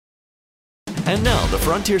And now, the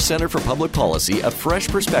Frontier Center for Public Policy, a fresh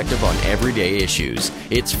perspective on everyday issues.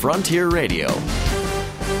 It's Frontier Radio.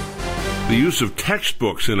 The use of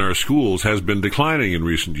textbooks in our schools has been declining in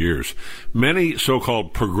recent years. Many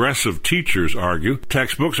so-called progressive teachers argue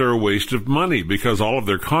textbooks are a waste of money because all of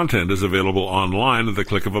their content is available online at the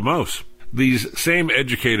click of a mouse. These same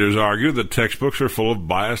educators argue that textbooks are full of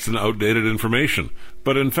biased and outdated information.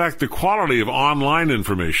 But in fact, the quality of online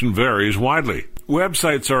information varies widely.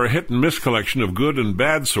 Websites are a hit-and-miss collection of good and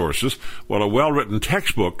bad sources, while a well-written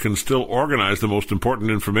textbook can still organize the most important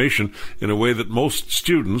information in a way that most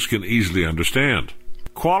students can easily understand.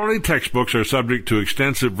 Quality textbooks are subject to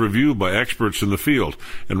extensive review by experts in the field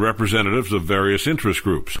and representatives of various interest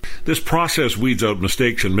groups. This process weeds out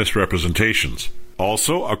mistakes and misrepresentations.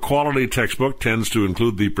 Also, a quality textbook tends to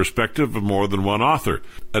include the perspective of more than one author.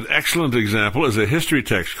 An excellent example is a history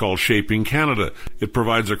text called Shaping Canada. It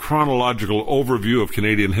provides a chronological overview of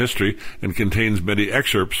Canadian history and contains many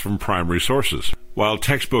excerpts from primary sources. While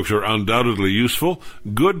textbooks are undoubtedly useful,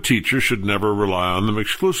 good teachers should never rely on them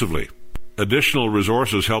exclusively. Additional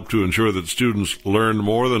resources help to ensure that students learn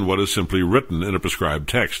more than what is simply written in a prescribed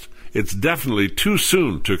text. It's definitely too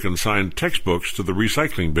soon to consign textbooks to the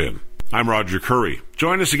recycling bin. I'm Roger Curry.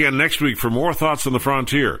 Join us again next week for more Thoughts on the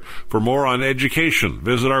Frontier. For more on education,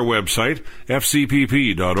 visit our website,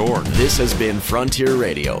 fcpp.org. This has been Frontier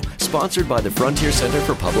Radio, sponsored by the Frontier Center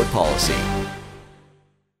for Public Policy.